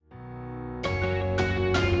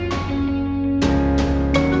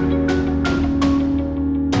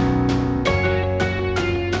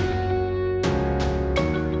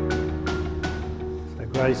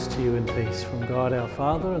you in peace from God our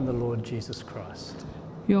Father and the Lord Jesus Christ.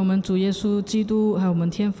 愿我们主耶稣基督还有我们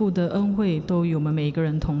天父的恩惠都与我们每一个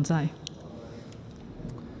人同在。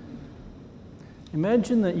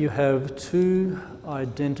Imagine that you have two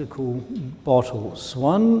identical bottles.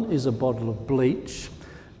 One is a bottle of bleach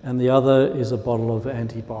and the other is a bottle of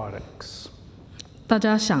antibiotics. 大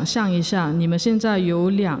家想象一下，你们现在有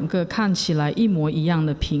两个看起来一模一样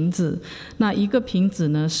的瓶子，那一个瓶子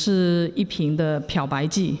呢是一瓶的漂白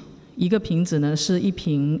剂，一个瓶子呢是一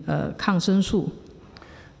瓶抗生素。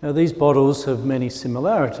Now these bottles have many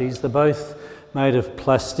similarities. They're both made of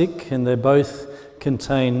plastic and they both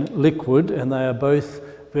contain liquid and they are both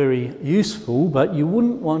very useful, but you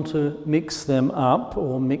wouldn't want to mix them up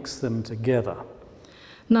or mix them together.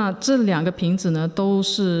 那这两个瓶子呢都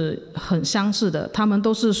是很相似的，它们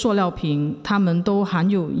都是塑料瓶，它们都含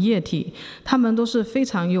有液体，它们都是非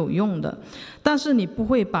常有用的，但是你不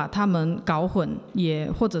会把它们搞混，也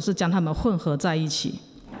或者是将它们混合在一起。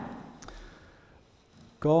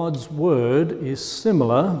God's word is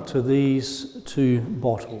similar to these two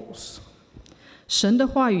bottles. 神的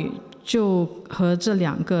话语就和这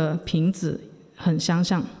两个瓶子很相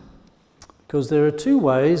像。Because there are two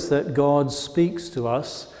ways that God speaks to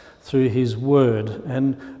us through His Word,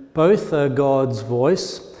 and both are God's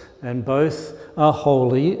voice, and both are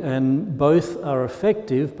holy, and both are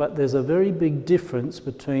effective, but there's a very big difference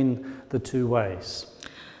between the two ways.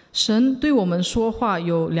 神对我们说话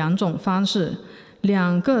有两种方式，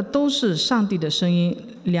两个都是上帝的声音，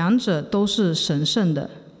两者都是神圣的，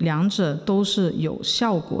两者都是有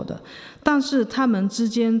效果的，但是它们之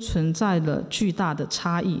间存在了巨大的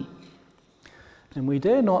差异。And we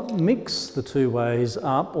dare not mix the two ways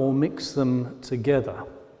up or mix them together.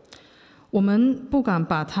 我们不敢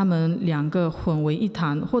把它们两个混为一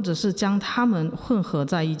谈，或者是将它们混合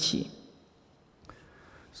在一起。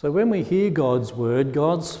So when we hear God's word,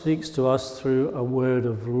 God speaks to us through a word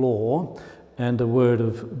of law and a word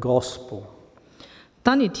of gospel.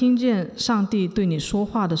 当你听见上帝对你说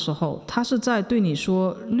话的时候，他是在对你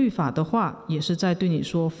说律法的话，也是在对你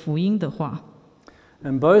说福音的话。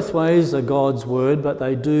And both ways are God's word, but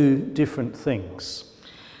they do different things.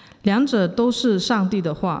 两者都是上帝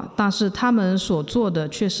的话，但是他们所做的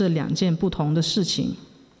却是两件不同的事情。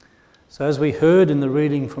So as we heard in the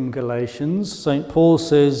reading from Galatians, St. Paul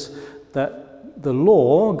says that the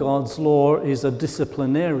law, God's law, is a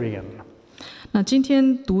disciplinarian. 那今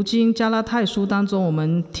天读经加拉太书当中，我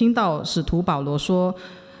们听到使徒保罗说，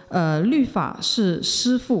律法是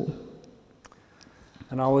师傅。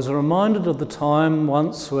And I was reminded of the time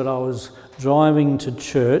once when I was driving to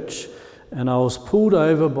church and I was pulled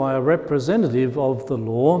over by a representative of the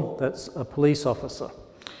law, that's a police officer.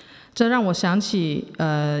 这让我想起，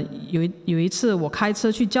有一次我开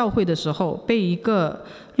车去教会的时候，被一个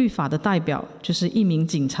律法的代表，就是一名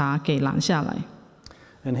警察给拦下来。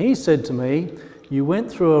And he said to me, "You went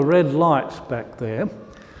through a red light back there."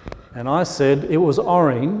 And I said, "It was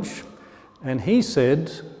orange." And he said,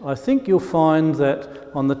 "I think you'll find that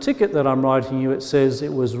on the ticket that I'm writing you, it says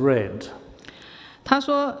it was red." 他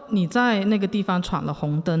说你在那个地方闯了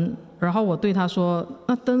红灯，然后我对他说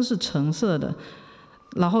那灯是橙色的，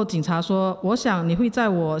然后警察说我想你会在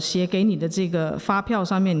我写给你的这个发票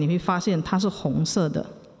上面，你会发现它是红色的。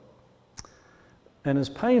And as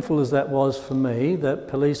painful as that was for me, that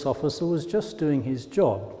police officer was just doing his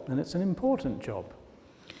job, and it's an important job.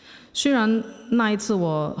 虽然那一次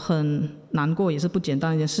我很难过，也是不简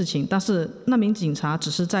单的一件事情，但是那名警察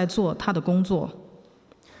只是在做他的工作。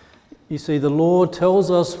You see, the law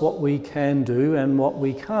tells us what we can do and what we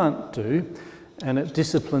can't do, and it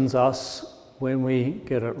disciplines us when we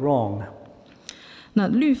get it wrong. 那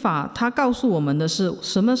律法它告诉我们的是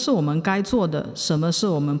什么是我们该做的，什么是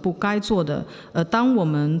我们不该做的。当我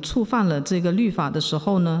们触犯了这个律法的时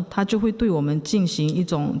候呢，它就会对我们进行一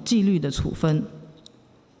种纪律的处分。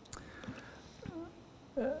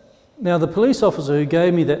Now, the police officer who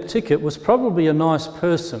gave me that ticket was probably a nice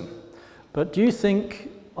person, but do you think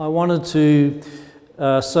I wanted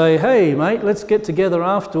to say, "Hey, mate, let's get together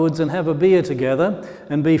afterwards and have a beer together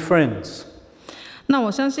and be friends"? 那我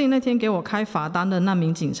相信那天给我开罚单的那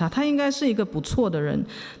名警察，他应该是一个不错的人。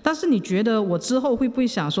但是你觉得我之后会不会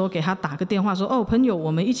想说给他打个电话说，哦，朋友，我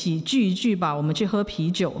们一起聚一聚吧，我们去喝啤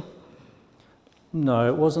酒？ No,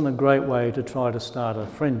 it wasn't a great way to try to start a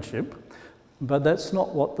friendship, but that's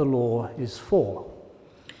not what the law is for.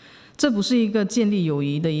 这不是一个建立友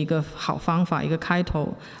谊的一个好方法，一个开头，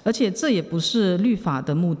而且这也不是律法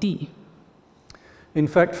的目的。In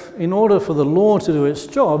fact, in order for the law to do its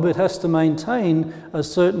job, it has to maintain a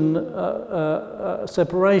certain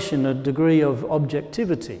separation, a degree of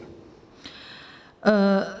objectivity.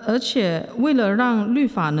 而且为了让律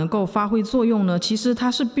法能够发挥作用呢，其实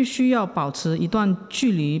它是必须要保持一段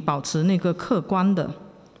距离，保持那个客观的。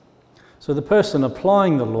So the person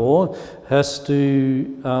applying the law has to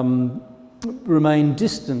remain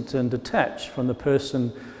distant and detached from the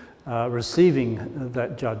person receiving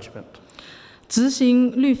that judgment. 执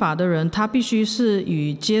行律法的人，他必须是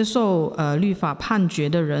与接受律法判决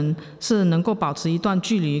的人是能够保持一段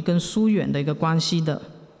距离跟疏远的一个关系的。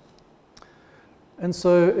And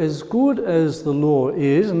so, as good as the law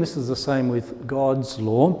is, and this is the same with God's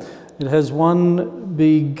law, it has one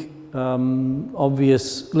big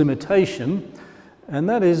obvious limitation, and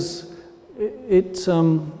that is it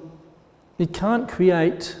can't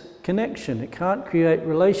create connection, it can't create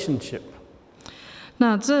relationship.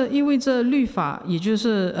 那这意味着律法，也就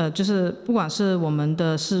是不管是我们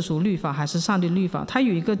的世俗律法还是上帝律法，它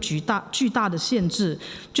有一个巨大的限制，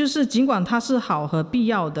就是尽管它是好和必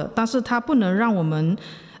要的，但是它不能让我们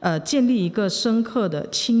建立一个深刻的、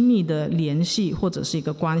亲密的联系或者是一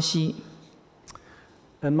个关系。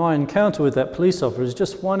And my encounter with that police officer is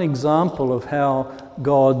just one example of how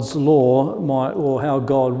God's law or how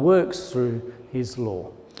God works through His law.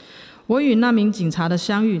 我与那名警察的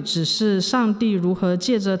相遇，只是上帝如何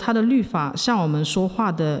借着他的律法向我们说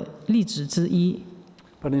话的例子之一。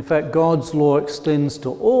But in fact, God's law extends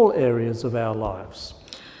to all areas of our lives.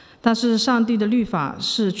 但是上帝的律法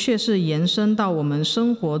却是延伸到我们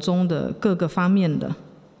生活中的各个方面的。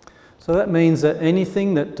So that means that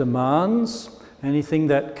anything that demands, anything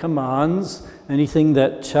that commands, anything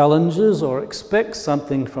that challenges or expects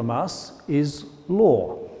something from us is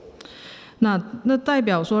law. 那代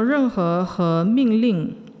表说，任何和命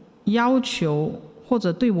令、要求或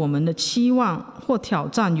者对我们的期望或挑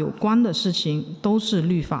战有关的事情，都是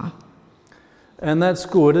律法。And that's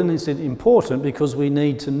good, and it's important because we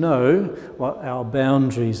need to know what our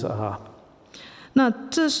boundaries are. 那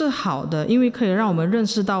这是好的，因为可以让我们认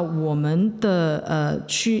识到我们的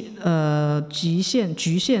局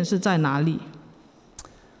限是在哪里。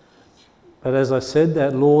But as I said,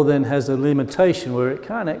 that law then has a limitation where it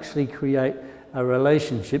can't actually create a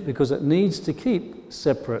relationship because it needs to keep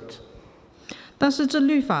separate. 但是这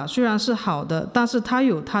律法虽然是好的，但是它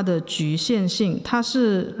有它的局限性，它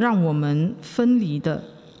是让我们分离的。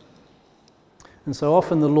And so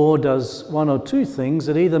often the law does one or two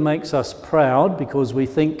things. It either makes us proud because we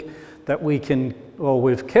think that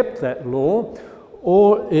we've kept that law,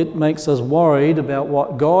 or it makes us worried about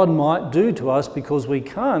what God might do to us because we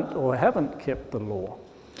can't or haven't kept the law.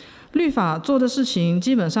 律法做的事情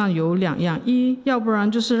基本上有两样，要不然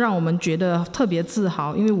就是让我们觉得特别自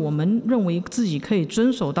豪，因为我们认为自己可以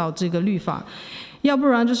遵守到这个律法；要不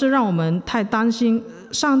然就是让我们太担心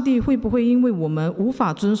上帝会不会因为我们无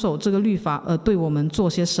法遵守这个律法而对我们做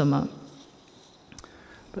些什么。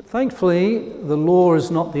But thankfully, the law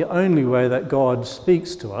is not the only way that God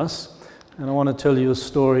speaks to us. And I want to tell you a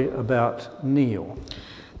story about Neil.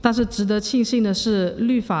 但是值得庆幸的是，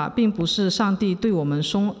律法并不是上帝对我们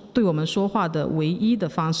说话的唯一的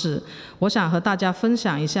方式。我想和大家分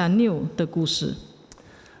享一下 Neil 的故事。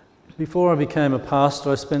Before I became a pastor,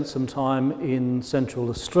 I spent some time in Central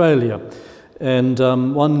Australia. And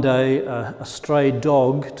one day, a stray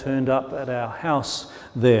dog turned up at our house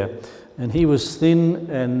there. And he was thin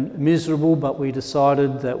and miserable, but we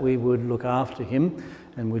decided that we would look after him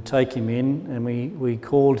and would take him in, and we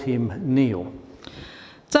called him Neil.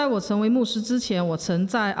 在我成为牧师之前，我曾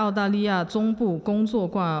在澳大利亚中部工作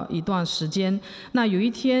过一段时间。那有一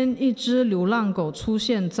天，一只流浪狗出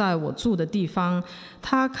现在我住的地方，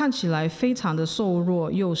它看起来非常的瘦弱，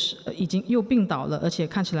又病倒了，而且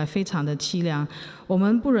看起来非常的凄凉。我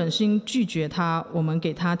们不忍心拒绝它，我们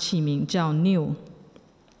给它起名叫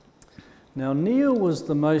Neil。Now, Neil was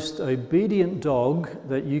the most obedient dog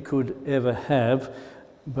that you could ever have,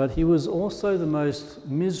 but he was also the most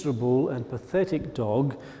miserable and pathetic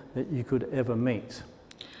dog that you could ever meet.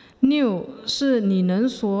 Neil 是你能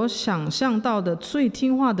所想象到的最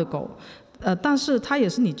听话的狗，但是它也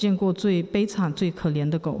是你见过最悲惨、最可怜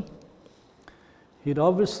的狗。He'd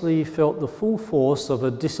obviously felt the full force of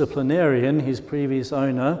a disciplinarian. His previous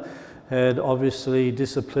owner had obviously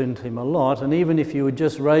disciplined him a lot, and even if you would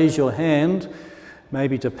just raise your hand,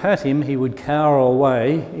 maybe to pat him, he would cower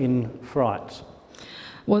away in fright.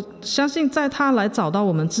 我相信在他来找到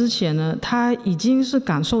我们之前呢，他已经是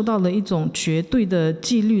感受到了一种绝对的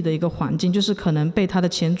纪律的一个环境，就是可能被他的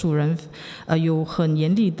前主人有很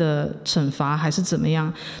严厉的惩罚还是怎么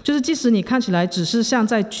样，就是即使你看起来只是像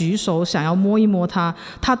在举手想要摸一摸他，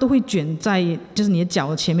他都会卷在就是你的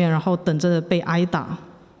脚前面，然后等着被挨打。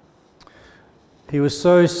He was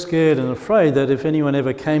so scared and afraid that if anyone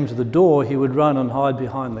ever came to the door, he would run and hide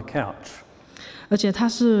behind the couch. 而且他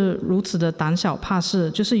是如此的胆小怕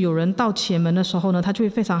事，就是有人到前门的时候呢，他就会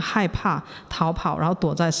非常害怕逃跑，然后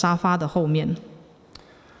躲在沙发的后面。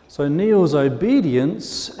So Neil's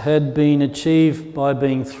obedience had been achieved by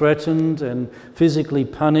being threatened and physically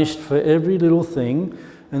punished for every little thing,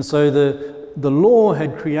 and so the law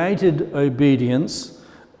had created obedience,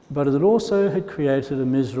 but it also had created a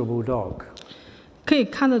miserable dog. 可以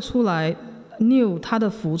看得出来，Neil 他的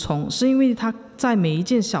服从是因为他在每一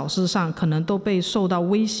件小事上可能都被受到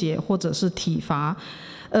威胁或者是体罚。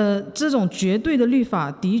这种绝对的律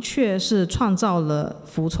法的确是创造了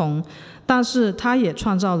服从，但是他也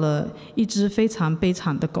创造了一只非常悲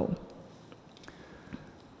惨的狗。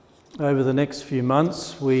Over the next few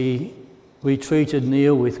months, we treated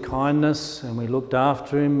Neil with kindness, and we looked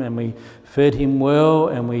after him, and we fed him well,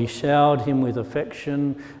 and we showered him with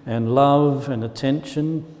affection and love and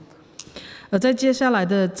attention. 在接下来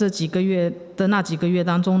的那几个月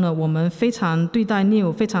当中呢，我们非常对待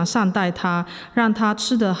Neil， 非常善待他，让他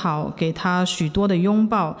吃得好，给他许多的拥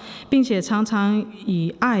抱，并且常常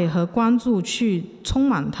以爱和关注去充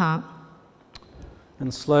满他。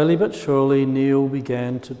And slowly but surely, Neil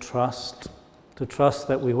began to trust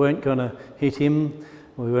that we weren't going to hit him,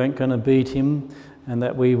 we weren't going to beat him, and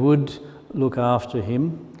that we would look after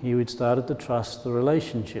him. He would started to trust the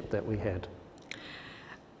relationship that we had.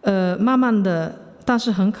 慢慢的，但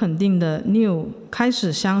是很肯定的 ，Neil 开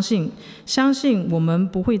始相信我们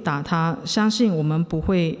不会打他，相信我们不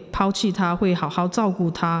会抛弃他，会好好照顾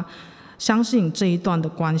他，相信这一段的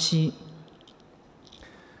关系。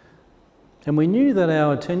And we knew that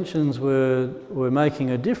our attentions were making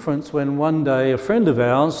a difference when one day a friend of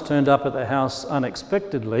ours turned up at the house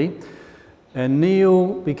unexpectedly, and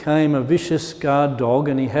Neil became a vicious guard dog,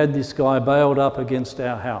 and he had this guy bailed up against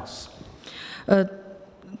our house.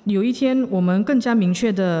 有一天，我们更加明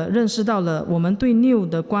确地认识到了，我们对 Neil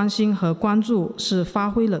的关心和关注是发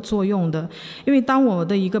挥了作用的。因为当我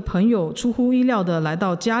的一个朋友出乎意料地来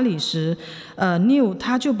到家里时，Neil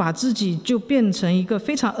他就把自己就变成一个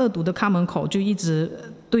非常恶毒的看门口，就一直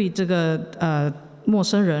对这个陌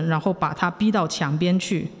生人，然后把他逼到墙边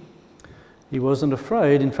去。He wasn't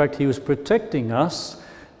afraid. In fact, he was protecting us.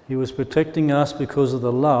 He was protecting us because of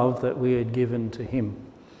the love that we had given to him.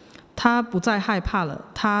 他不再害怕了，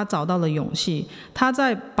他找到了勇气，他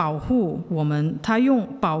在保护我们，他用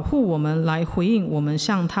保护我们来回应我们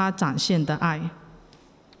向他展现的爱。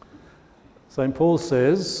St. Paul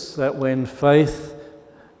says that when faith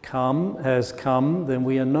has come, then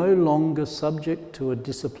we are no longer subject to a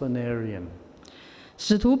disciplinarian.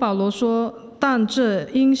 使徒保罗说：“但这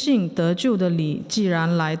因信得救的理既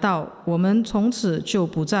然来到，我们从此就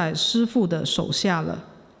不在师傅的手下了。”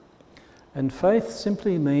 And faith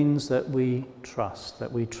simply means that we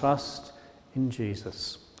trust in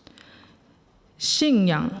Jesus. 信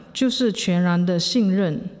仰就是全然的信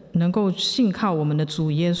任，能够信靠我们的主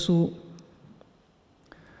耶稣。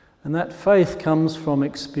And that faith comes from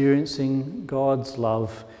experiencing God's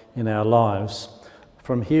love in our lives,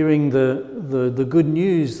 from hearing the good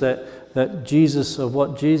news that Jesus, of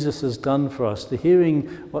what Jesus has done for us, to hearing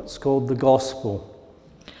what's called the gospel.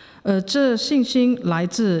 这信心来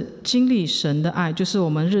自经历神的爱，就是我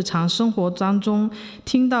们日常生活当中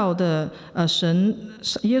听到的神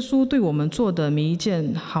耶稣对我们做的每一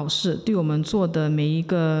件好事，对我们做的每一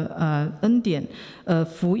个恩典，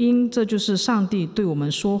福音，这就是上帝对我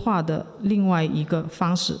们说话的另外一个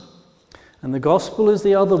方式。And the gospel is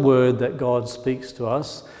the other word that God speaks to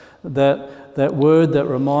us, that word that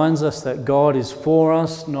reminds us that God is for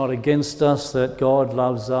us, not against us, that God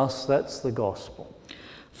loves us. That's the gospel.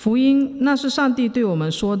 福音，那是上帝对我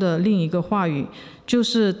们说的另一个话语，就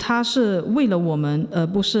是他是为了我们，而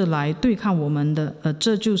不是来对抗我们的，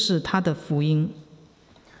这就是他的福音。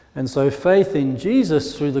And so faith in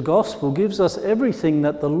Jesus through the gospel gives us everything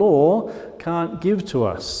that the law can't give to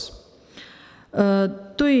us.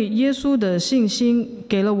 对耶稣的信心，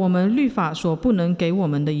给了我们律法所不能给我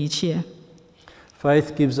们的一切。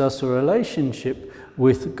Faith gives us a relationship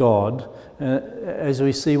with God. As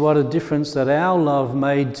we see what a difference that our love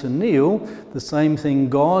made to Neil, the same thing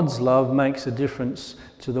God's love makes a difference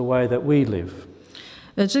to the way that we live.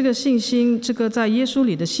 这个信心，这个在耶稣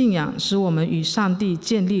里的信仰，使我们与上帝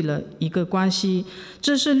建立了一个关系，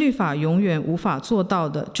这是律法永远无法做到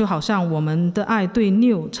的。就好像我们的爱对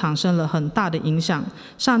Neil 产生了很大的影响，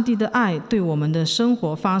上帝的爱对我们的生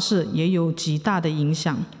活方式也有极大的影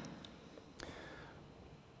响。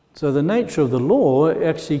So the nature of the law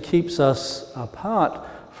actually keeps us apart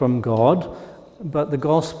from God, but the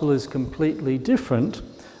gospel is completely different.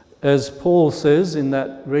 As Paul says in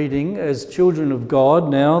that reading, as children of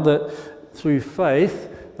God now, that through faith,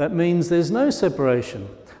 that means there's no separation.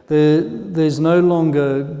 There's no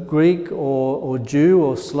longer Greek or Jew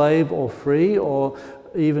or slave or free or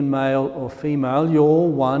even male or female.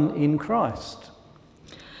 You're one in Christ.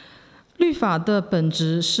 律法的本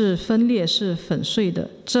质是分裂，是粉碎的。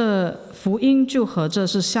这福音就和这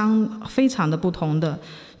是非常的不同的。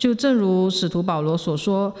就正如使徒保罗所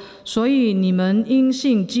说，所以你们因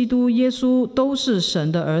信基督耶稣都是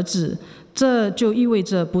神的儿子。这就意味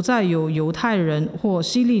着不再有犹太人或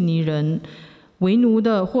希利尼人，为奴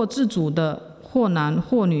的或自主的，或男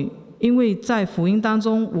或女，因为在福音当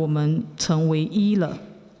中我们成为一了。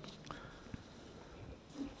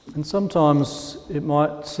And sometimes it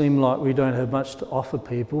might seem like we don't have much to offer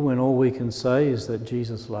people when all we can say is that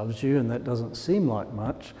Jesus loves you, and that doesn't seem like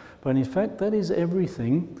much. But in fact, that is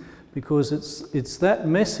everything, because it's that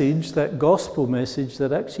message, that gospel message,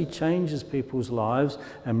 that actually changes people's lives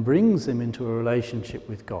and brings them into a relationship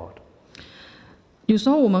with God. 有时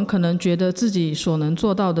候我们可能觉得自己所能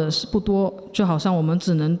做到的是不多，就好像我们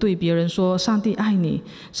只能对别人说上帝爱你，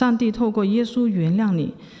上帝透过耶稣原谅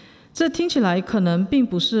你。这听起来可能并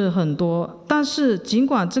不是很多，但是尽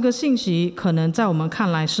管这个信息可能在我们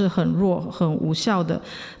看来是很弱、很无效的，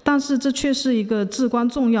但是这却是一个至关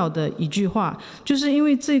重要的一句话，就是因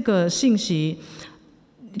为这个信息，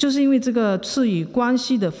就是因为这个赐予关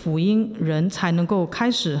系的福音，人才能够开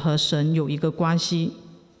始和神有一个关系。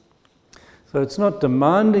So it's not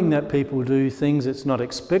demanding that people do things, it's not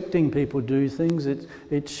expecting people do things,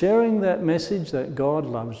 it's sharing that message that God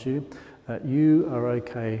loves you, that you are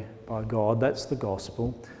okay by God. That's the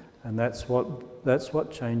gospel, and that's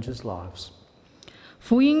what changes lives.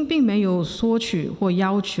 福音并没有索取或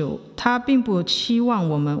要求，他并不期望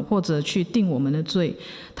我们或者去定我们的罪，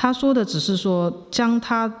他说的只是说将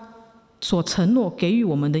他所承诺给予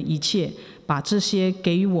我们的一切，把这些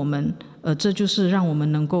给予我们，这就是让我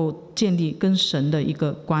们能够建立跟神的一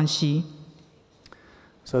个关系。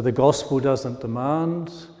So the gospel doesn't demand,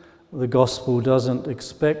 the gospel doesn't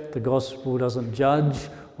expect, the gospel doesn't judge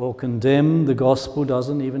or condemn, the gospel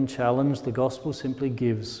doesn't even challenge, the gospel simply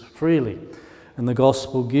gives freely. And the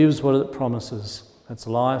gospel gives what it promises. That's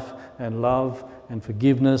life and love and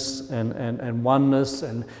forgiveness and oneness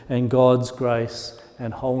and God's grace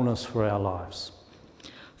and wholeness for our lives.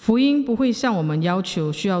 福音不会向我们要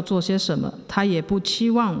求需要做些什么，他也不期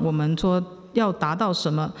望我们说要达到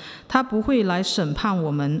什么，他不会来审判我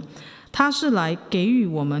们，他是来给予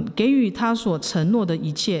我们，给予他所承诺的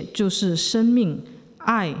一切，就是生命、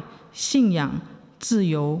爱、信仰、自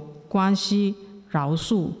由、关系、饶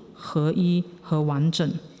恕、合一和完整。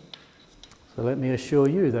So let me assure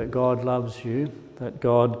you that God loves you, that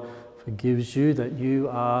God forgives you, that you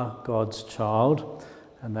are God's child,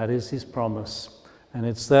 and that is His promise. And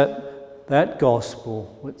it's that gospel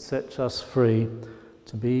which sets us free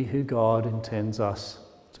to be who God intends us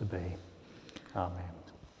to be. Amen.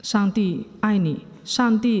 上帝爱你，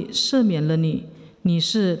上帝赦免了你，你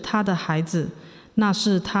是他的孩子，那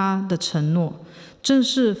是他的承诺。正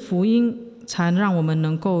是福音才让我们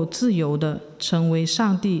能够自由地成为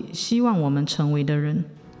上帝希望我们成为的人。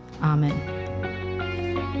阿们。